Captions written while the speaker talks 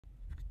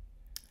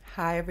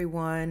Hi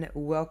everyone,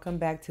 welcome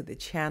back to the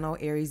channel.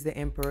 Aries the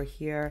Emperor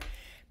here,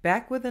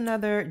 back with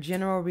another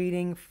general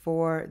reading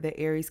for the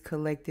Aries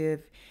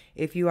collective.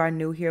 If you are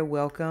new here,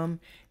 welcome.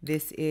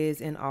 This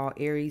is an all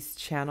Aries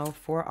channel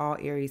for all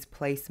Aries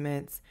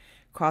placements.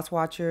 Cross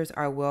watchers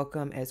are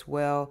welcome as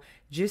well.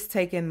 Just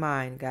take in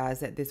mind,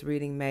 guys, that this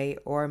reading may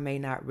or may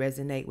not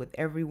resonate with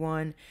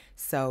everyone.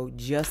 So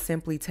just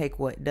simply take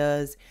what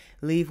does,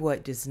 leave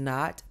what does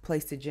not.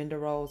 Place the gender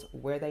roles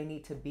where they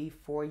need to be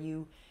for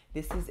you.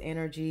 This is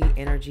energy.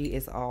 Energy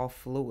is all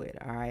fluid,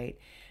 all right?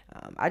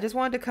 I just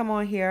wanted to come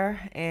on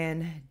here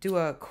and do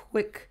a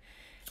quick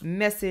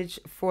message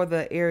for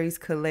the Aries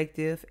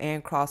collective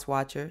and cross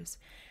watchers.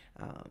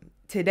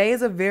 Today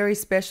is a very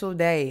special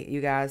day, you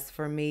guys,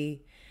 for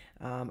me.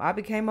 I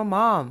became a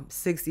mom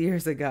 6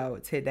 years ago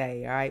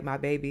today, all right? My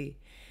baby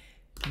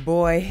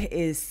boy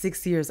is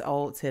 6 years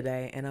old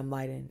today, and I'm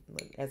lighting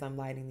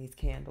these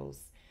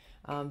candles.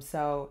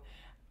 So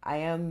I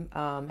am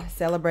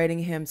celebrating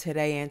him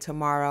today and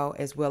tomorrow,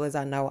 as well as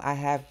I know I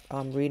have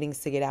readings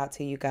to get out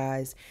to you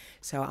guys.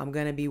 So I'm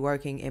going to be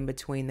working in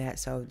between that.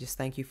 So just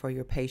thank you for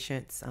your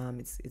patience.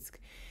 It's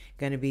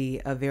going to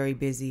be a very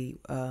busy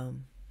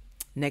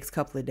next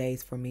couple of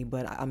days for me,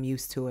 but I'm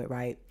used to it,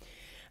 right?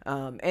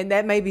 And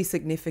that may be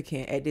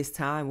significant at this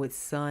time with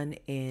Sun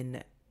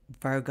in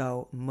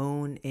Virgo,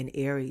 Moon in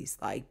Aries.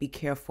 Like, be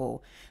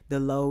careful the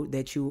load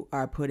that you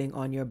are putting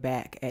on your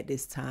back at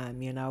this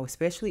time, you know,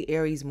 especially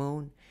Aries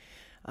Moon.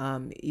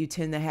 You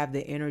tend to have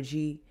the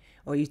energy,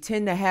 or you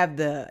tend to have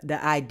the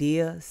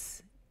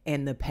ideas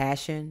and the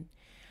passion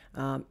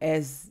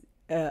as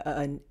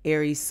an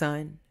Aries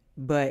Sun,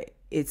 but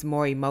it's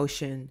more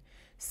emotion.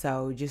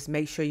 So just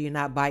make sure you're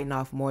not biting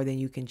off more than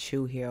you can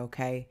chew here,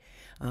 okay?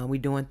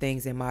 We're doing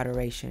things in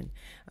moderation.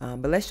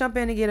 But let's jump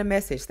in and get a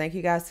message. Thank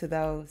you guys to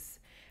those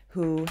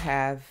who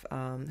have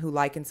who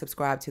like and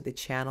subscribe to the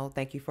channel.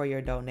 Thank you for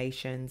your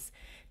donations.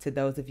 To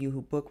those of you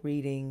who book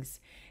readings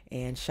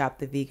and shop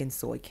the vegan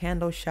soy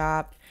candle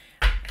shop,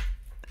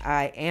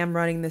 I am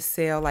running the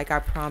sale like I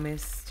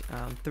promised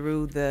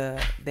through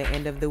the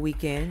end of the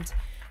weekend.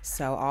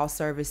 So all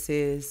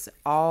services,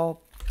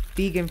 all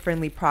vegan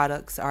friendly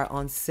products are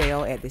on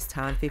sale at this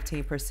time,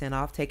 15%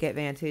 off. Take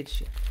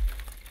advantage.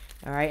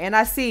 All right. And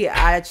I see,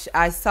 I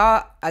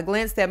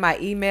glanced at my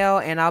email,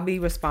 and I'll be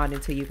responding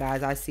to you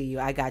guys. I see you.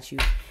 I got you.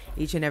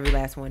 Each and every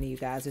last one of you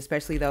guys,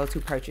 especially those who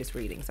purchase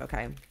readings.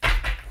 Okay.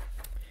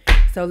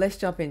 So let's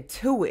jump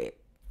into it.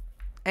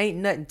 Ain't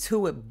nothing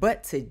to it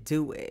but to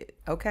do it.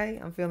 Okay.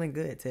 I'm feeling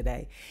good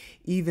today.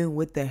 Even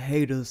with the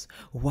haters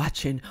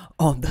watching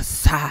on the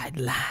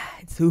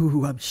sidelines.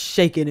 Ooh, I'm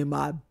shaking in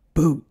my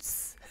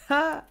boots.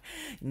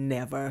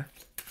 Never.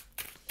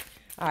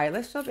 All right,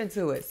 let's jump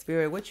into it.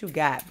 Spirit, what you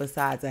got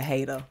besides a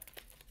hater?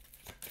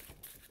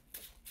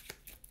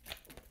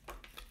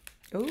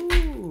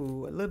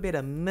 Ooh, a little bit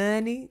of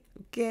money,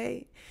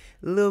 okay?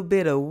 A little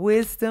bit of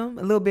wisdom,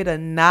 a little bit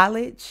of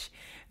knowledge.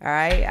 All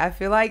right, I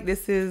feel like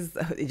this is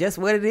just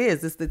what it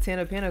is. It's the Ten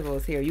of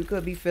Pentacles here. You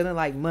could be feeling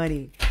like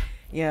money,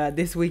 yeah,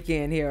 this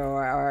weekend here,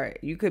 or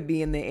you could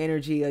be in the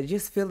energy of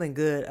just feeling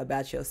good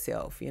about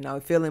yourself, you know,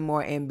 feeling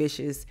more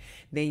ambitious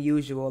than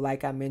usual.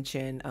 Like I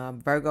mentioned,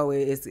 Virgo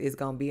is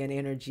going to be an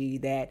energy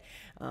that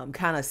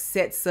kind of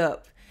sets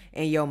up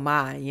in your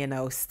mind, you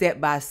know,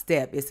 step by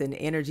step. It's an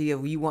energy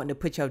of you wanting to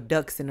put your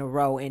ducks in a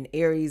row, and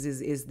Aries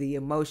is the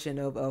emotion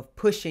of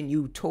pushing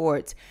you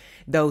towards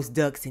those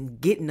ducks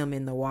and getting them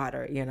in the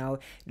water, you know,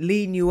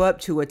 leading you up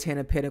to a Ten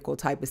of Pentacles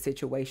type of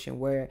situation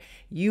where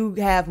you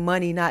have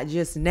money, not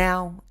just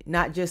now,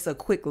 not just a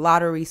quick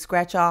lottery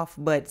scratch off,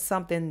 but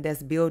something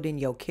that's building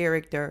your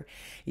character,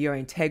 your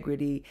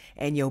integrity,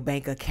 and your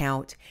bank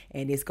account.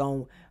 And it's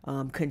going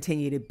to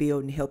continue to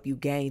build and help you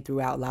gain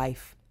throughout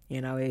life. You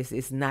know,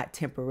 it's not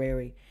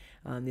temporary.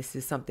 This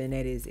is something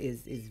that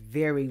is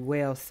very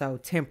well so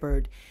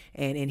tempered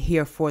and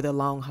here for the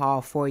long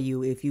haul for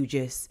you if you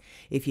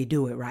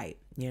do it right,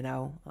 you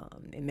know,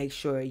 and make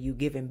sure you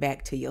giving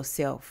back to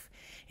yourself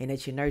and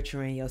that you're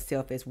nurturing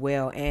yourself as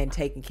well and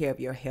taking care of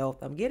your health.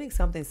 I'm getting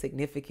something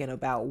significant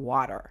about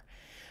water.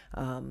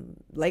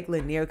 Lake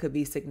Lanier could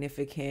be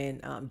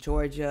significant.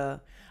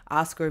 Georgia,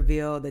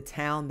 Oscarville, the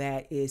town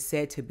that is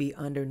said to be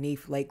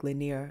underneath Lake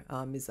Lanier,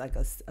 is like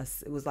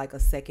it was like a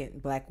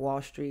second Black Wall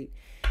Street.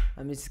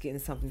 I'm just getting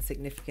something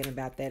significant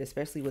about that,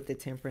 especially with the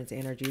Temperance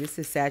energy. This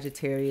is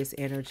Sagittarius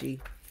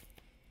energy.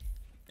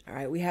 All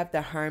right, we have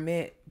the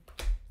Hermit.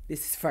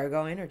 This is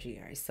Virgo energy.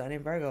 All right, Sun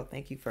in Virgo.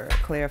 Thank you for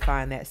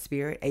clarifying that,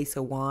 Spirit. Ace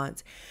of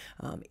Wands,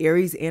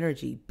 Aries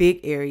energy,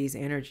 big Aries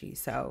energy.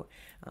 So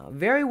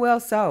very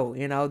well so.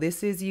 You know,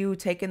 this is you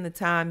taking the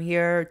time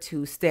here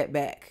to step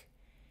back,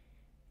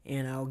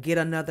 you know, get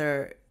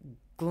another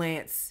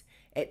glance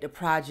at the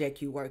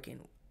project you're working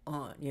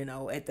on,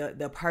 at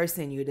the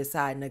person you're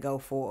deciding to go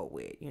forward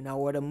with,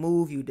 or the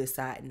move you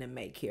deciding to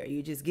make here.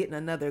 You're just getting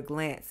another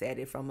glance at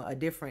it from a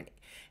different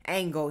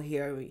angle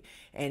here.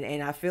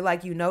 And I feel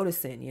like you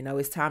noticing,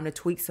 it's time to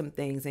tweak some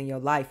things in your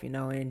life,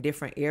 in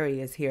different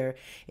areas here.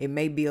 It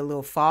may be a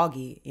little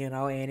foggy, and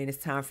it's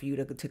time for you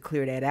to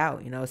clear that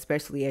out,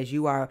 especially as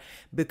you are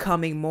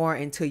becoming more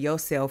into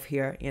yourself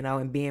here,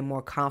 and being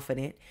more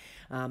confident.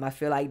 I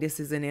feel like this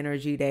is an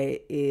energy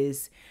that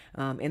is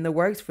in the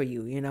works for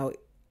you.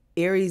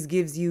 Aries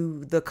gives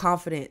you the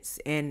confidence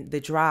and the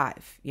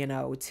drive,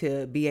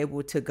 to be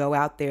able to go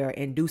out there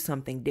and do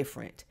something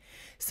different,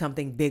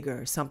 something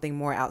bigger, something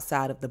more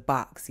outside of the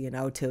box,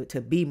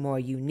 to be more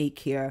unique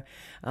here.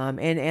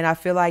 And I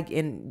feel like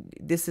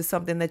this is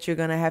something that you're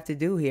going to have to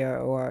do here,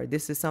 or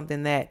this is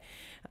something that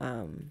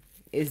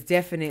is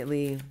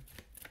definitely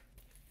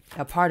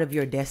a part of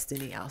your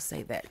destiny. I'll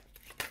say that.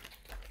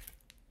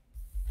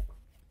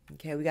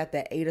 Okay, we got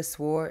the 8 of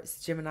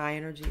Swords, Gemini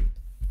energy.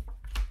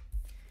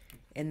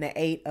 And the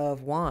 8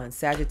 of Wands,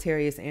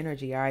 Sagittarius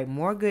energy. All right,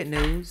 more good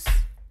news.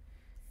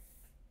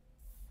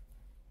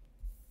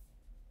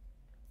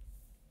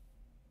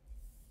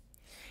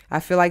 I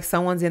feel like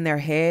someone's in their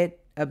head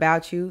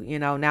about you,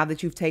 now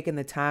that you've taken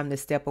the time to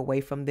step away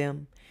from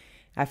them.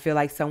 I feel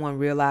like someone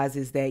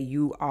realizes that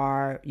you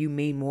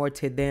mean more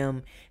to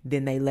them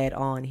than they let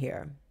on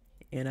here,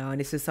 and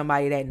this is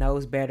somebody that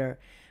knows better,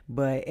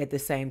 but at the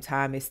same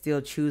time, it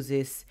still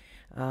chooses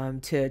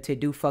to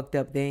do fucked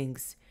up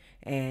things.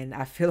 And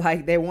I feel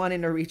like they're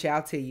wanting to reach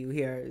out to you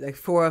here. Like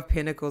 4 of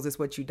Pentacles is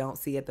what you don't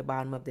see at the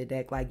bottom of the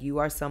deck. Like you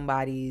are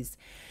somebody's,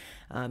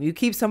 you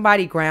keep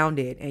somebody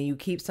grounded and you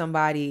keep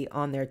somebody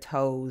on their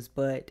toes.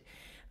 But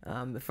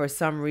for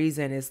some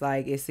reason,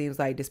 it seems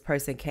like this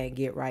person can't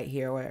get right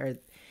here, or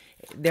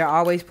they're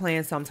always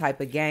playing some type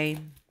of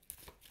game.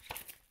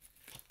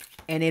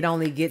 And it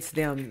only gets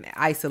them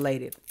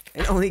isolated.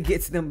 It only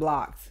gets them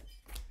blocked.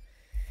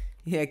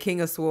 Yeah, King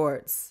of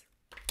Swords.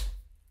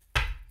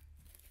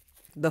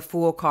 The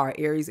Fool card,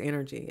 Aries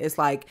energy. It's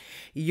like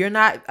you're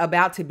not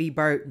about to be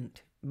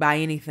burdened by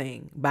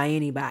anything, by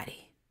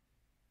anybody.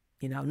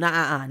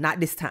 Not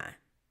this time.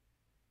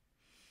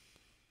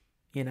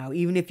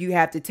 Even if you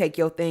have to take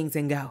your things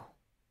and go,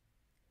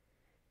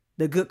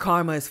 the good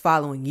karma is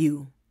following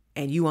you,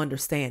 and you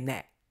understand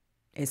that.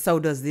 And so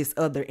does this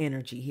other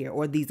energy here,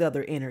 or these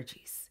other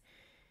energies.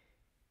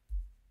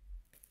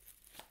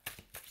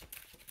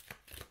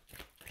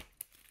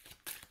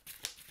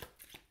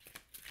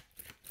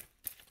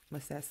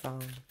 What's that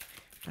song?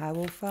 I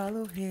will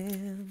follow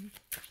him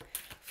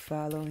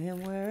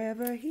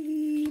wherever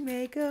he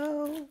may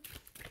go.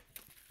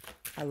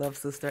 I love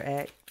Sister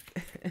Act.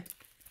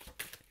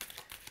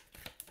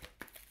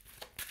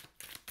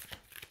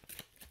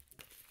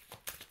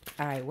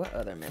 All right, what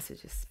other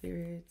messages,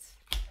 spirits?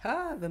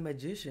 The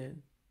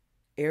Magician.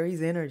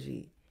 Aries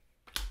energy.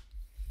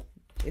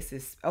 This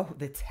is,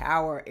 the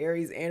Tower,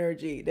 Aries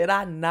energy. Did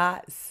I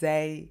not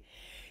say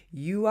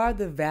you are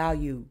the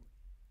value?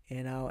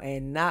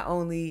 And not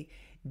only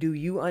do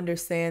you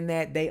understand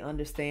that, they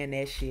understand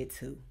that shit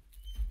too.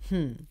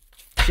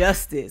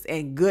 Justice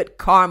and good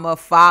karma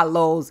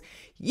follows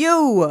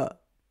you.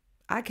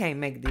 I can't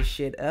make this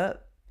shit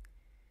up.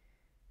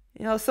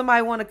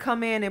 Somebody want to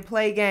come in and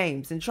play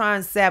games and try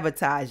and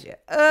sabotage you.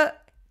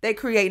 They're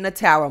creating a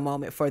tower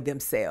moment for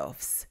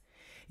themselves.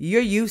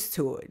 You're used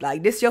to it.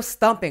 Like, this your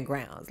stomping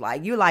grounds.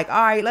 Like, you're like,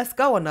 all right, let's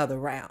go another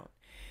round.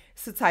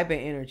 It's the type of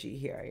energy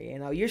here.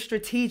 You're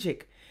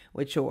strategic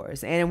with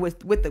yours. And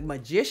with the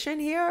Magician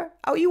here,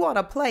 you want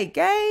to play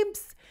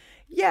games?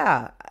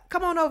 Yeah,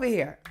 come on over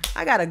here.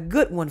 I got a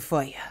good one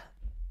for you.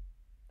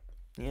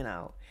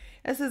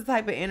 This is the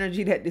type of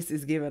energy that this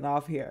is giving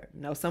off here.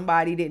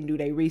 Somebody didn't do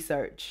their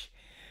research.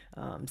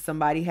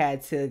 Somebody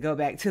had to go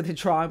back to the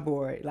drawing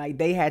board. Like,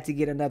 they had to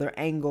get another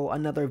angle,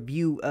 another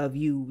view of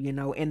you,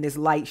 in this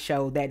light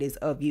show that is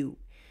of you.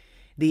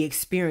 The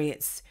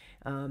experience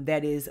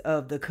that is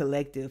of the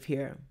collective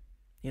here.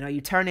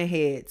 You turning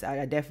heads.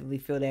 I definitely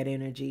feel that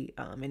energy.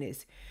 And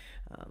it's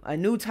a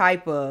new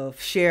type of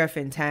sheriff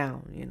in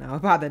town,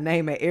 by the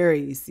name of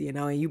Aries,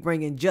 and you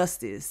bringing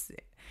justice.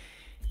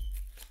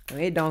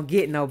 It don't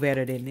get no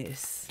better than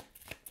this.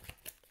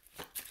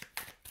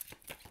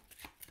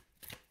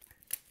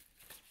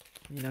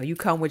 You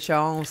come with your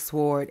own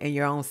sword and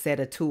your own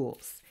set of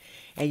tools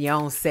and your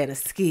own set of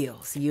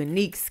skills,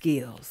 unique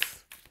skills.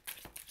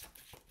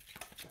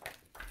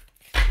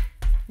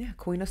 Yeah,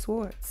 Queen of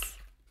Swords.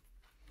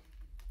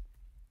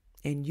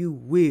 And you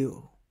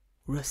will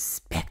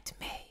respect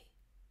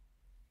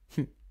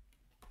me.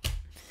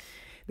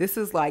 This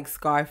is like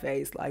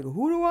Scarface. Like,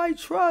 who do I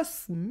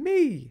trust?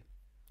 Me.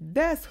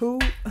 That's who.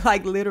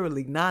 Like,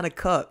 literally, 9 of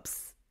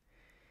Cups.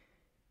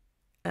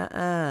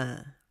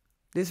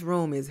 This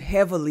room is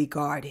heavily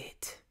guarded.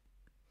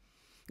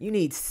 You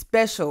need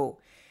special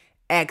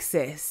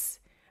access,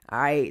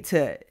 all right,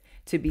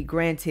 to be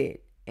granted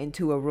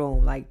into a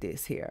room like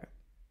this here.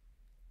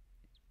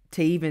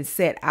 To even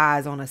set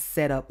eyes on a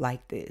setup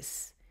like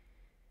this.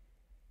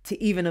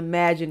 To even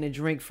imagine a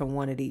drink from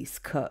one of these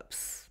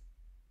cups.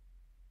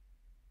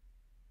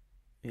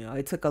 You know,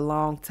 it took a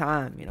long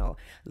time, you know,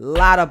 a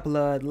lot of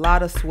blood, a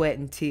lot of sweat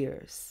and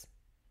tears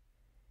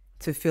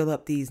to fill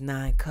up these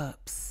 9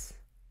 cups.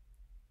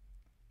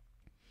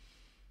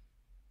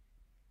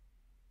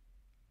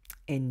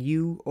 And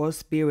you or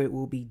spirit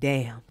will be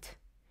damned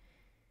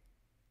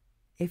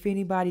if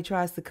anybody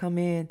tries to come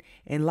in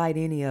and light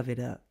any of it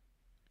up.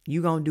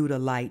 You gonna do the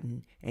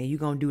lighting and you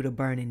gonna do the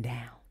burning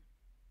down.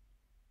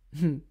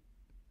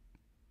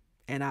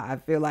 And I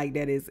feel like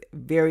that is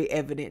very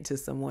evident to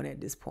someone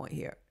at this point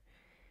here.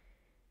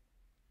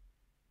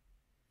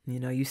 You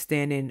know, you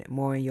standing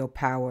more in your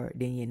power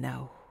than you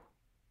know.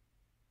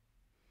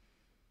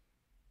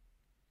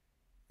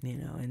 You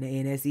know,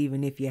 and that's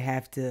even if you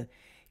have to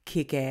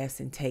kick ass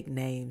and take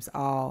names,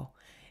 all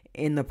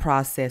in the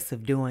process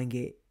of doing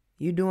it.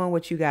 You're doing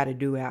what you got to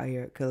do out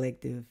here,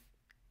 collective,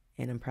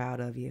 and I'm proud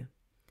of you.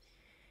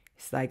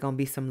 It's like gonna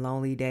be some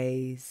lonely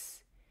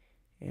days,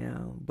 you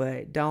know,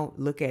 but don't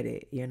look at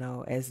it, you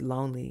know, as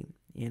lonely.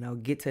 You know,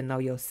 get to know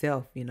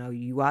yourself. You know,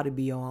 you ought to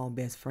be your own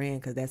best friend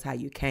because that's how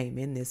you came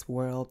in this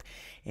world,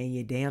 and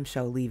you're damn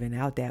sure leaving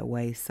out that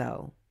way.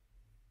 So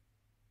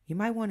you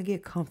might want to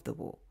get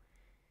comfortable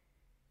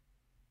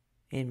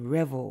and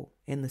revel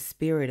in the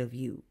spirit of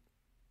you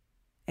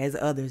as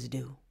others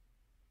do.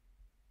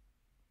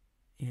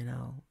 You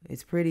know,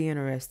 it's pretty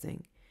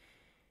interesting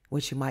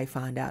what you might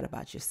find out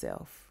about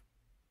yourself.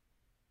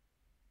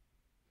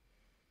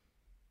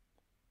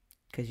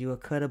 Because you are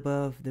cut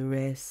above the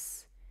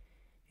rest.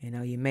 You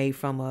know, you're made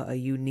from a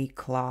unique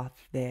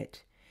cloth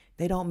that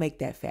they don't make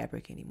that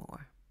fabric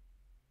anymore.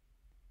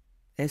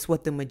 That's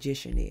what the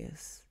magician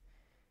is.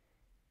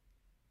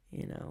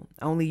 You know,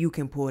 only you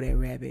can pull that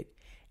rabbit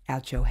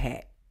out your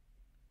hat.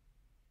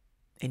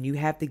 And you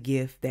have the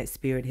gift that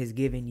spirit has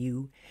given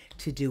you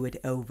to do it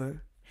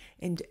over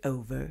and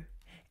over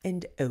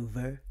and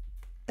over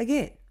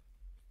again.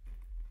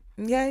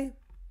 Okay?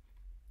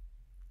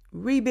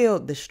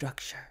 Rebuild the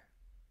structure.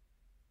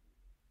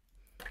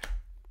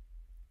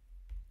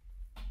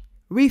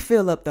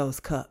 Refill up those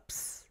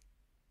cups.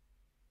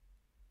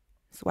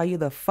 That's why you're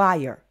the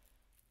fire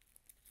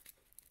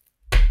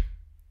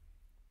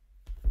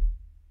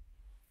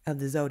of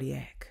the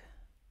zodiac.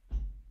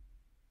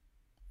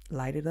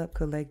 Light it up,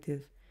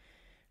 collective.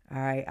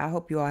 All right. I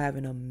hope you all have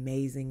an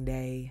amazing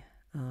day.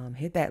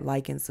 Hit that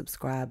like and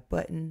subscribe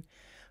button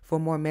for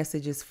more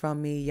messages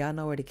from me. Y'all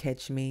know where to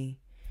catch me.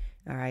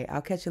 All right.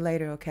 I'll catch you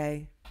later.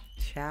 Okay.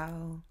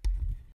 Ciao.